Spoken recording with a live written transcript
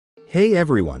Hey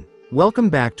everyone, welcome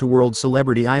back to World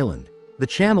Celebrity Island, the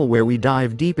channel where we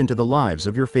dive deep into the lives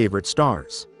of your favorite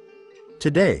stars.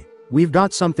 Today, we've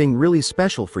got something really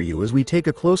special for you as we take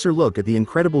a closer look at the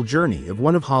incredible journey of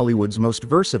one of Hollywood's most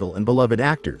versatile and beloved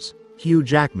actors, Hugh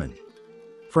Jackman.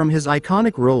 From his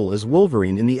iconic role as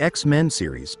Wolverine in the X-Men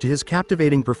series to his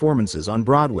captivating performances on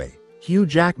Broadway, Hugh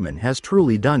Jackman has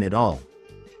truly done it all.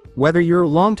 Whether you're a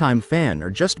longtime fan or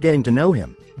just getting to know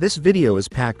him, this video is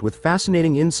packed with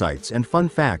fascinating insights and fun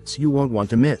facts you won't want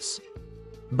to miss.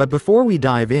 But before we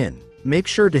dive in, make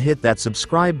sure to hit that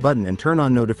subscribe button and turn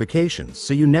on notifications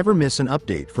so you never miss an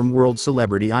update from World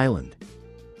Celebrity Island.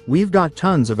 We've got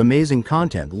tons of amazing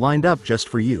content lined up just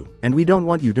for you, and we don't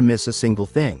want you to miss a single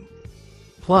thing.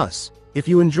 Plus, if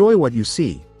you enjoy what you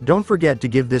see, don't forget to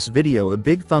give this video a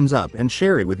big thumbs up and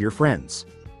share it with your friends.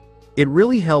 It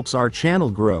really helps our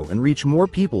channel grow and reach more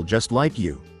people just like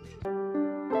you.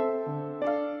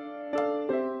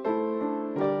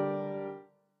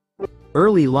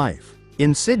 Early life.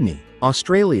 In Sydney,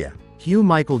 Australia, Hugh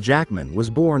Michael Jackman was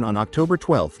born on October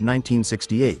 12,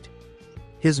 1968.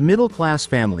 His middle-class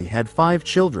family had 5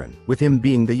 children, with him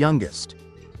being the youngest.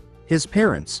 His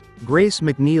parents, Grace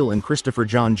McNeil and Christopher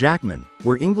John Jackman,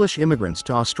 were English immigrants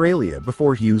to Australia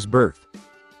before Hugh's birth.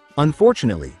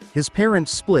 Unfortunately, his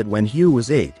parents split when Hugh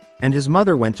was 8, and his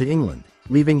mother went to England,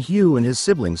 leaving Hugh and his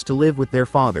siblings to live with their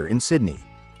father in Sydney.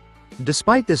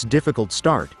 Despite this difficult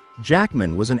start,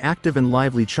 Jackman was an active and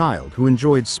lively child who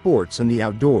enjoyed sports and the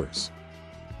outdoors.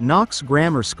 Knox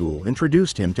Grammar School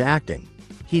introduced him to acting.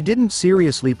 He didn't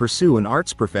seriously pursue an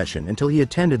arts profession until he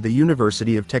attended the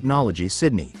University of Technology,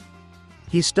 Sydney.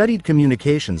 He studied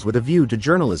communications with a view to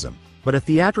journalism, but a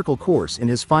theatrical course in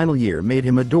his final year made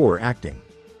him adore acting.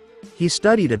 He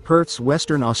studied at Perth's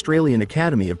Western Australian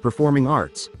Academy of Performing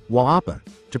Arts, WAAPA,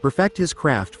 to perfect his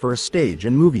craft for a stage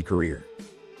and movie career.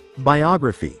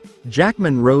 Biography.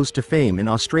 Jackman rose to fame in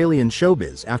Australian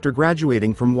showbiz after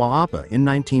graduating from WAAPA in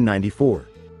 1994.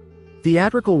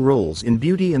 Theatrical roles in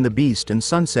Beauty and the Beast and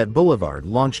Sunset Boulevard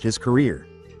launched his career.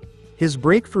 His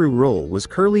breakthrough role was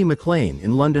Curly McLean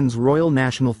in London's Royal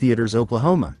National Theatre's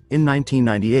Oklahoma, in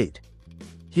 1998.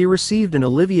 He received an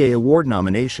Olivier Award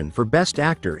nomination for Best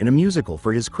Actor in a Musical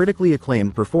for his critically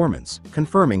acclaimed performance,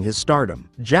 confirming his stardom.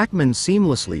 Jackman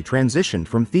seamlessly transitioned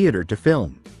from theater to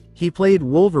film. He played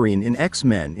Wolverine in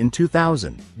X-Men in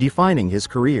 2000, defining his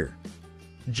career.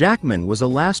 Jackman was a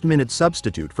last-minute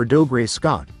substitute for Dougray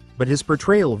Scott, but his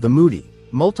portrayal of the moody,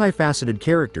 multifaceted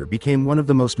character became one of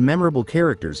the most memorable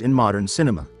characters in modern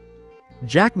cinema.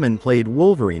 Jackman played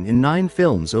Wolverine in 9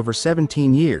 films over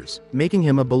 17 years, making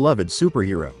him a beloved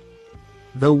superhero.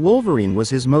 Though Wolverine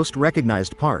was his most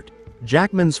recognized part,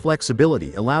 Jackman's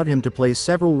flexibility allowed him to play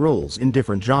several roles in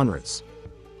different genres.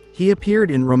 He appeared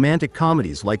in romantic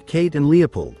comedies like Kate and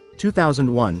Leopold,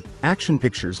 2001, action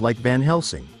pictures like Van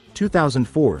Helsing,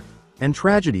 2004, and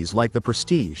tragedies like The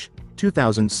Prestige,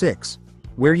 2006,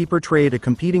 where he portrayed a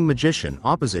competing magician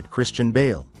opposite Christian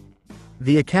Bale.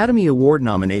 The Academy Award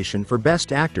nomination for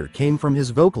Best Actor came from his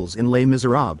vocals in Les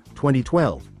Miserables,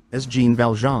 2012, as Jean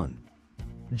Valjean.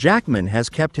 Jackman has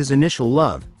kept his initial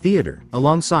love, theater,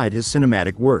 alongside his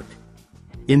cinematic work.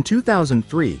 In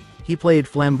 2003, he played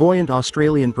flamboyant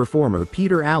Australian performer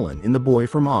Peter Allen in The Boy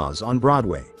from Oz on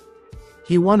Broadway.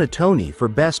 He won a Tony for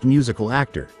Best Musical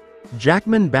Actor.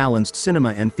 Jackman balanced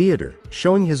cinema and theater,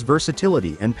 showing his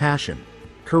versatility and passion.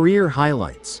 Career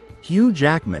highlights. Hugh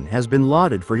Jackman has been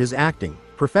lauded for his acting,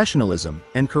 professionalism,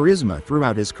 and charisma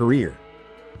throughout his career.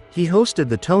 He hosted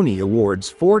the Tony Awards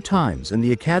 4 times and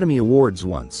the Academy Awards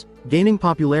once, gaining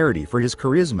popularity for his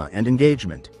charisma and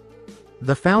engagement.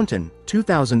 The Fountain,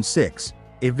 2006,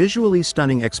 a visually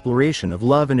stunning exploration of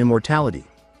love and immortality.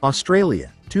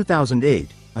 Australia, 2008,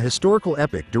 a historical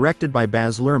epic directed by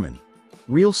Baz Luhrmann.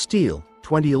 Real Steel,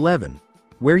 2011,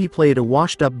 where he played a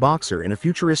washed-up boxer in a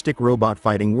futuristic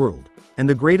robot-fighting world. And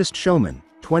The Greatest Showman,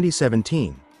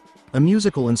 2017, a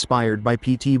musical inspired by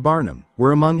P.T. Barnum,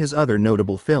 were among his other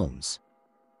notable films.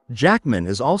 Jackman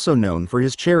is also known for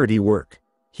his charity work.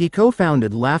 He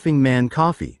co-founded Laughing Man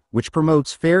Coffee, which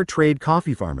promotes fair trade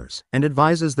coffee farmers, and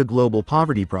advises the Global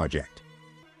Poverty Project.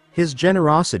 His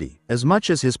generosity, as much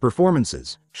as his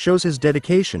performances, shows his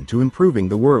dedication to improving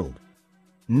the world.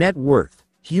 Net worth.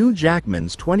 Hugh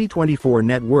Jackman's 2024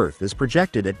 net worth is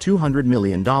projected at $200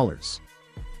 million.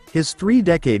 His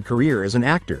 3-decade career as an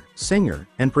actor, singer,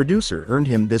 and producer earned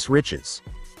him this riches.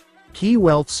 Key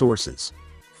wealth sources.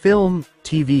 Film,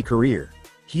 TV career.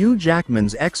 Hugh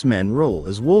Jackman's X-Men role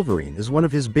as Wolverine is one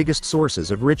of his biggest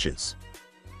sources of riches.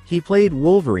 He played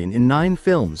Wolverine in 9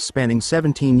 films spanning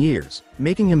 17 years,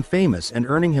 making him famous and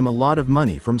earning him a lot of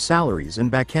money from salaries and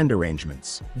back-end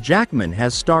arrangements. Jackman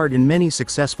has starred in many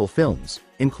successful films,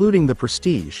 including The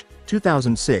Prestige,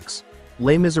 2006,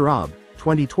 Les Miserables,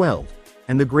 2012,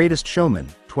 and The Greatest Showman,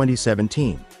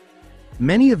 2017.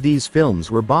 Many of these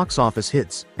films were box office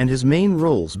hits, and his main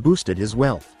roles boosted his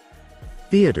wealth.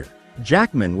 Theater.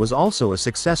 Jackman was also a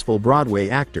successful Broadway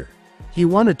actor. He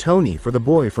won a Tony for The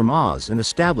Boy from Oz and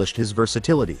established his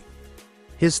versatility.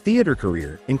 His theater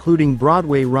career, including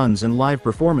Broadway runs and live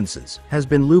performances, has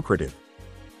been lucrative.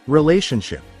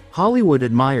 Relationship. Hollywood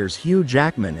admires Hugh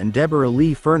Jackman and Deborah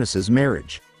Lee Furness's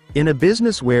marriage. In a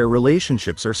business where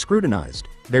relationships are scrutinized,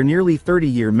 their nearly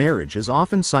 30-year marriage is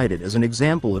often cited as an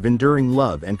example of enduring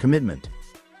love and commitment.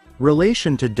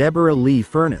 Relation to Deborah Lee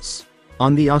Furness.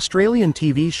 On the Australian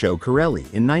TV show Corelli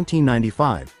in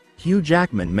 1995, Hugh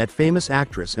Jackman met famous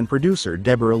actress and producer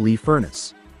Deborah Lee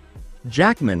Furness.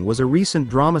 Jackman was a recent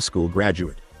drama school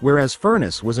graduate, whereas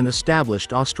Furness was an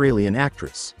established Australian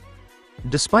actress.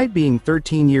 Despite being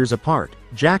 13 years apart,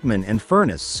 Jackman and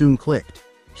Furness soon clicked.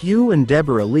 Hugh and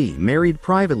Deborah Lee married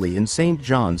privately in St.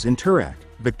 John's in Toorak,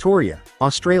 Victoria,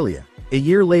 Australia, a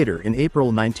year later in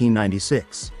April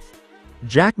 1996.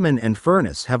 Jackman and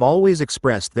Furness have always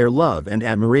expressed their love and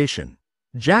admiration.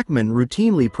 Jackman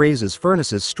routinely praises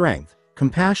Furness's strength,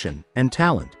 compassion, and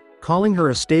talent, calling her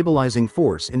a stabilizing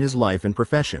force in his life and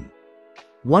profession.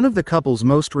 One of the couple's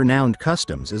most renowned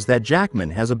customs is that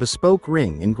Jackman has a bespoke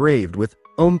ring engraved with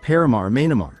Om Paramar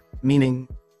Mainamar, meaning,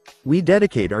 "We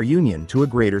dedicate our union to a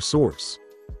greater source."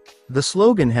 The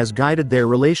slogan has guided their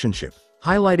relationship,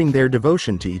 highlighting their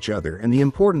devotion to each other and the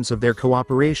importance of their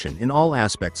cooperation in all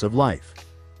aspects of life.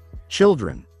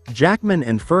 Children. Jackman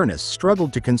and Furness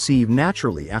struggled to conceive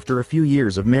naturally after a few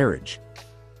years of marriage.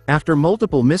 After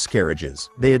multiple miscarriages,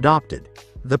 they adopted.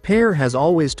 The pair has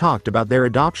always talked about their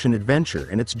adoption adventure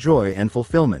and its joy and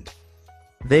fulfillment.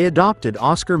 They adopted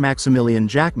Oscar Maximilian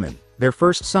Jackman, their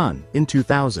first son, in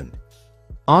 2000.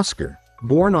 Oscar,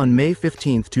 born on May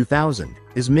 15, 2000,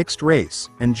 is mixed race,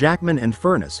 and Jackman and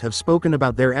Furness have spoken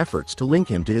about their efforts to link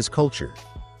him to his culture.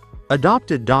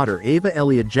 Adopted daughter Ava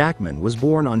Elliott Jackman was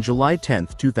born on July 10,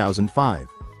 2005.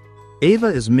 Ava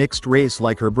is mixed race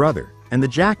like her brother, and the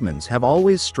Jackmans have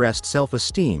always stressed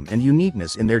self-esteem and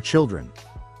uniqueness in their children.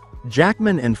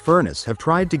 Jackman and Furness have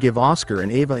tried to give Oscar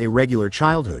and Ava a regular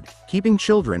childhood, keeping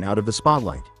children out of the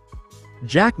spotlight.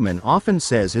 Jackman often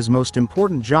says his most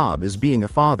important job is being a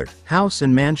father. House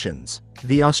and mansions.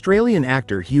 The Australian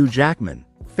actor Hugh Jackman,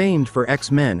 famed for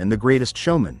X-Men and The Greatest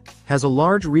Showman, has a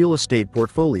large real estate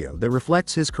portfolio that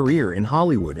reflects his career in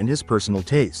Hollywood and his personal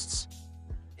tastes.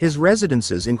 His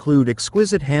residences include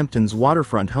exquisite Hamptons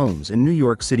waterfront homes and New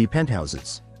York City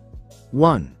penthouses.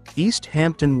 1. East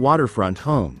Hampton Waterfront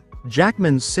Home.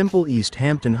 Jackman's simple East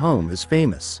Hampton home is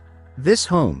famous. This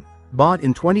home, bought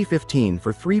in 2015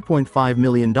 for $3.5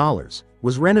 million,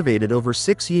 was renovated over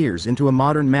 6 years into a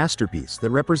modern masterpiece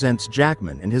that represents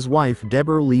Jackman and his wife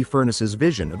Deborah Lee Furness's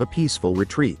vision of a peaceful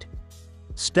retreat.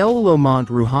 Stella Lomont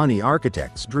Rouhani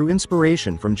architects drew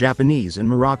inspiration from Japanese and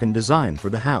Moroccan design for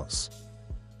the house.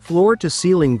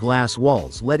 Floor-to-ceiling glass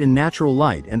walls let in natural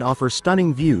light and offer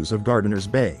stunning views of Gardiner's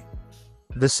Bay.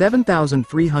 The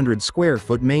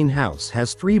 7,300-square-foot main house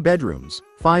has 3 bedrooms,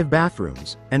 5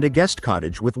 bathrooms, and a guest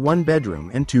cottage with 1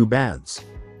 bedroom and 2 baths.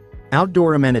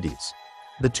 Outdoor amenities.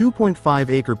 The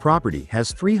 2.5-acre property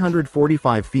has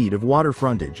 345 feet of water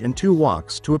frontage and 2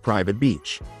 walks to a private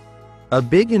beach. A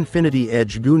big infinity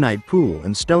edge Goonite pool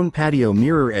and stone patio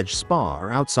mirror edge spa are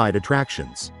outside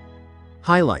attractions.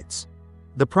 Highlights.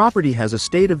 The property has a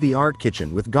state-of-the-art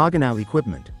kitchen with Gaggenau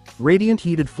equipment, radiant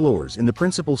heated floors in the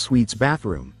principal suite's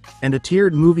bathroom, and a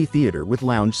tiered movie theater with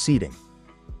lounge seating.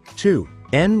 2.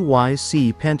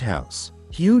 NYC Penthouse.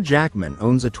 Hugh Jackman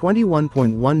owns a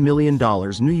 $21.1 million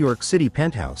New York City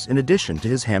penthouse in addition to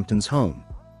his Hamptons home.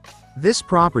 This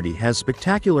property has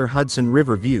spectacular Hudson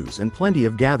River views and plenty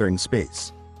of gathering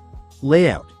space.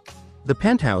 Layout. The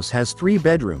penthouse has 3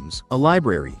 bedrooms, a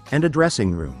library, and a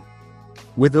dressing room.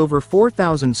 With over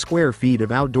 4,000 square feet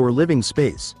of outdoor living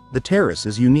space, the terrace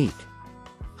is unique.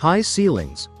 High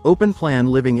ceilings, open-plan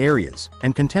living areas,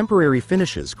 and contemporary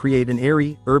finishes create an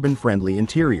airy, urban-friendly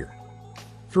interior.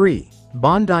 3.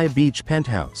 Bondi Beach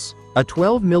Penthouse. A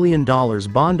 $12 million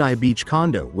Bondi Beach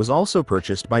condo was also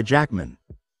purchased by Jackman.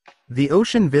 The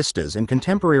ocean vistas and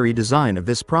contemporary design of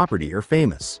this property are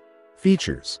famous.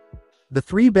 Features. The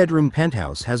 3-bedroom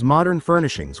penthouse has modern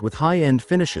furnishings with high-end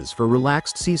finishes for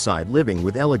relaxed seaside living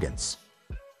with elegance.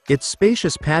 Its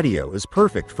spacious patio is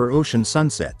perfect for ocean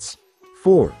sunsets.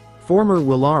 4. Former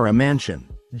Willara Mansion.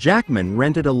 Jackman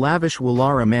rented a lavish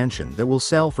Woollahra mansion that will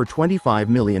sell for $25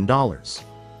 million.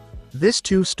 This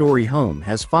two-story home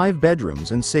has 5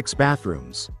 bedrooms and 6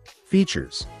 bathrooms.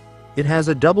 Features: it has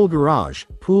a double garage,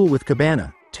 pool with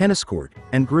cabana, tennis court,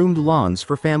 and groomed lawns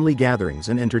for family gatherings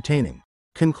and entertaining.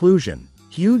 Conclusion: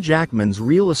 Hugh Jackman's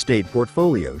real estate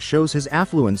portfolio shows his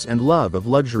affluence and love of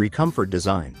luxury comfort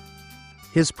design.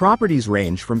 His properties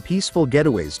range from peaceful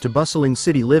getaways to bustling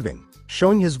city living,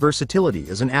 showing his versatility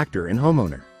as an actor and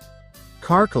homeowner.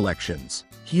 Car collections: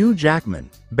 Hugh Jackman,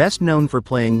 best known for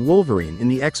playing Wolverine in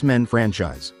the X-Men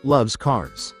franchise, loves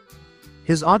cars.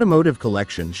 His automotive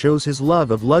collection shows his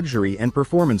love of luxury and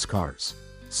performance cars.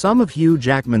 Some of Hugh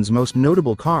Jackman's most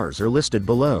notable cars are listed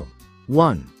below.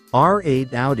 1.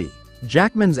 R8 Audi.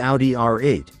 Jackman's Audi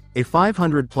R8, a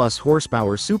 500-plus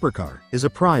horsepower supercar, is a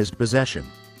prized possession.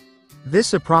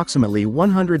 This approximately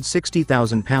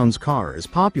 160,000-pound car is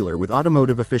popular with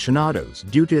automotive aficionados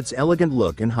due to its elegant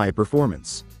look and high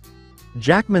performance.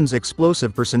 Jackman's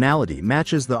explosive personality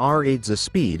matches the R8's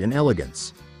speed and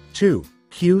elegance. 2.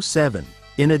 Q7.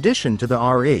 In addition to the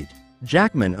R8,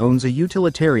 Jackman owns a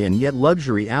utilitarian yet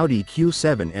luxury Audi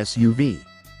Q7 SUV.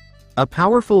 A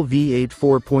powerful V8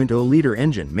 4.0-liter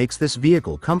engine makes this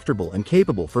vehicle comfortable and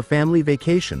capable for family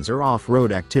vacations or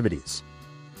off-road activities.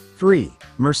 3.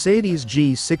 Mercedes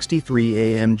G63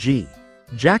 AMG.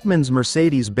 Jackman's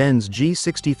Mercedes-Benz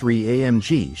G63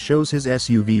 AMG shows his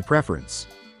SUV preference.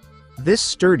 This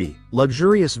sturdy,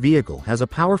 luxurious vehicle has a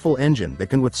powerful engine that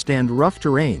can withstand rough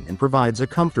terrain and provides a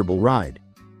comfortable ride.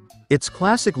 Its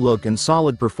classic look and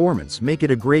solid performance make it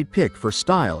a great pick for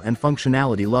style and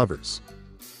functionality lovers.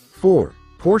 4.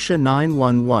 Porsche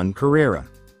 911 Carrera.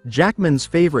 Jackman's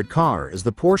favorite car is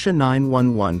the Porsche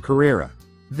 911 Carrera.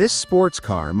 This sports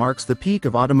car marks the peak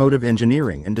of automotive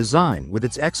engineering and design with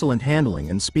its excellent handling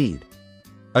and speed.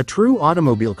 A true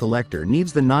automobile collector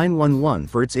needs the 911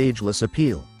 for its ageless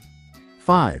appeal.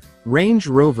 5. Range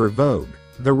Rover Vogue.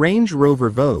 The Range Rover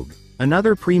Vogue,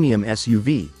 another premium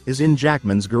SUV, is in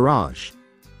Jackman's garage.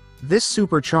 This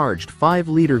supercharged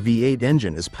 5-liter V8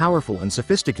 engine is powerful and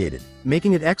sophisticated,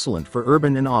 making it excellent for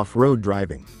urban and off-road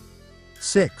driving.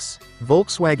 6.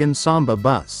 Volkswagen Samba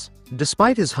Bus.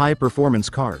 Despite his high-performance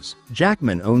cars,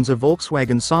 Jackman owns a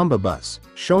Volkswagen Samba bus,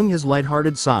 showing his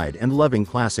lighthearted side and loving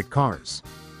classic cars.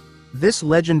 This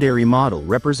legendary model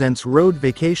represents road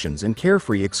vacations and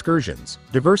carefree excursions,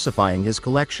 diversifying his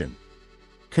collection.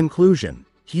 Conclusion: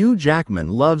 Hugh Jackman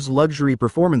loves luxury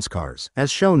performance cars,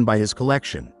 as shown by his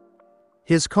collection.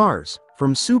 His cars,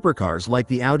 from supercars like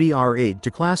the Audi R8 to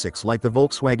classics like the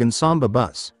Volkswagen Samba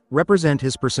bus, represent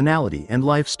his personality and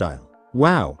lifestyle.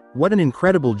 Wow, what an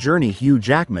incredible journey Hugh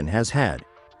Jackman has had.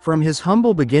 From his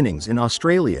humble beginnings in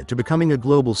Australia to becoming a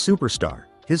global superstar,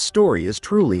 his story is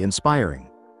truly inspiring.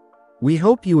 We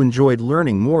hope you enjoyed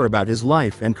learning more about his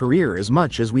life and career as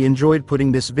much as we enjoyed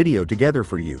putting this video together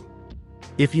for you.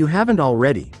 If you haven't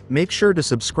already, make sure to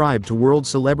subscribe to World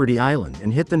Celebrity Island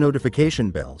and hit the notification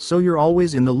bell so you're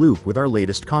always in the loop with our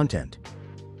latest content.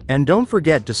 And don't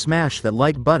forget to smash that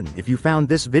like button if you found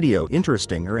this video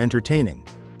interesting or entertaining.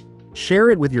 Share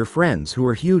it with your friends who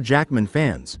are Hugh Jackman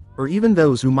fans, or even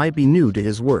those who might be new to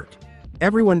his work.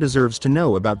 Everyone deserves to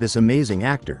know about this amazing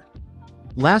actor.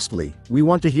 Lastly, we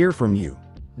want to hear from you.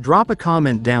 Drop a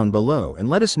comment down below and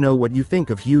let us know what you think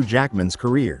of Hugh Jackman's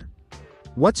career.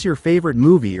 What's your favorite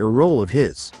movie or role of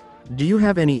his? Do you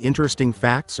have any interesting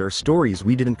facts or stories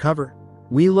we didn't cover?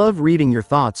 We love reading your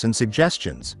thoughts and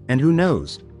suggestions, and who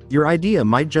knows, your idea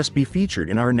might just be featured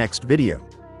in our next video.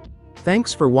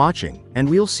 Thanks for watching, and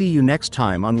we'll see you next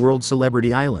time on World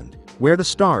Celebrity Island, where the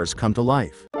stars come to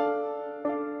life.